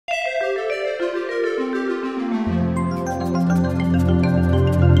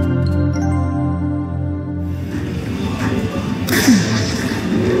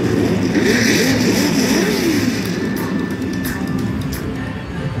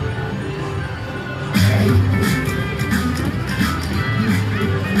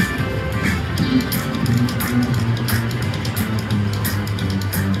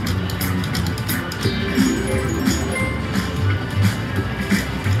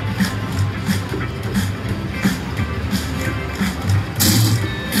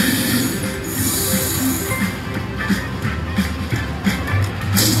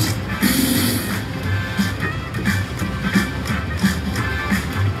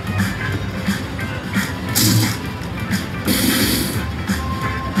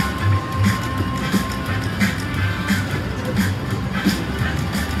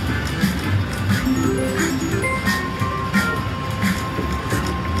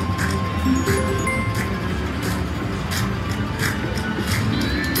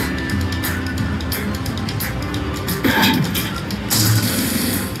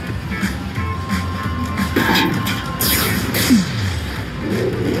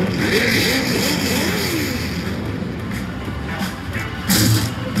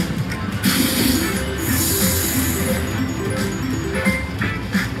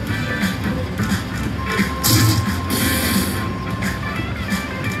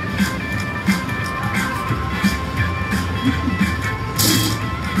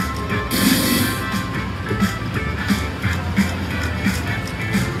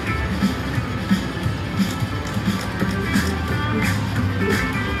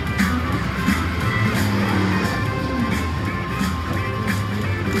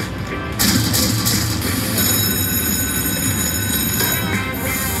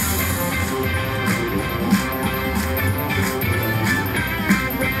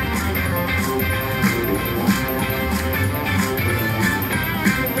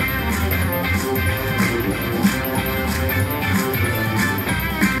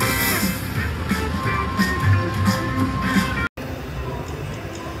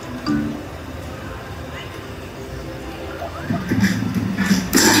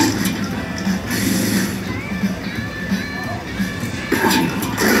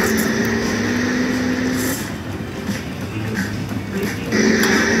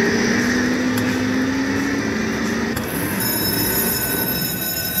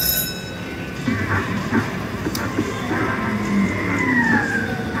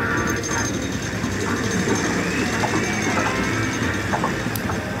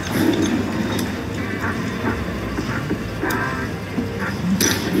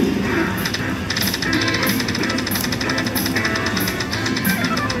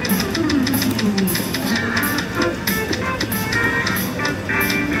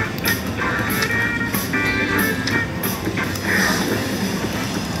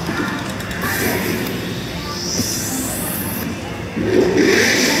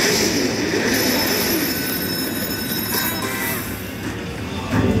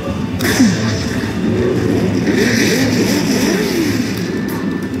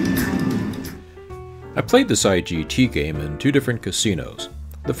I played this IGT game in 2 different casinos.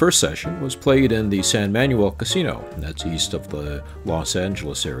 The first session was played in the San Manuel Casino, that's east of the Los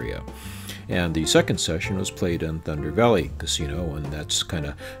Angeles area. And the second session was played in Thunder Valley Casino, and that's kind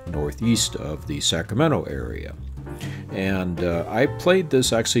of northeast of the Sacramento area. And I played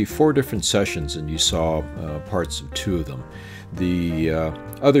this actually 4 different sessions, and you saw parts of 2 of them. The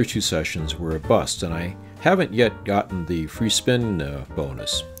other 2 sessions were a bust, and I haven't yet gotten the free spin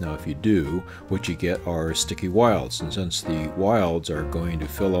bonus. Now if you do, what you get are sticky wilds, and since the wilds are going to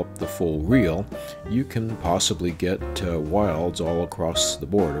fill up the full reel, you can possibly get wilds all across the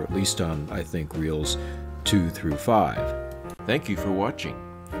board, or at least on, I think, reels 2 through 5. Thank you for watching.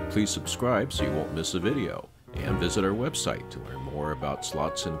 Please subscribe so you won't miss a video, and visit our website to learn more about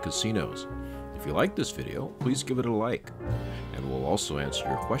slots and casinos. If you like this video, please give it a like, and we'll also answer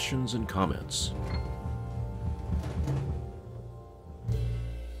your questions and comments.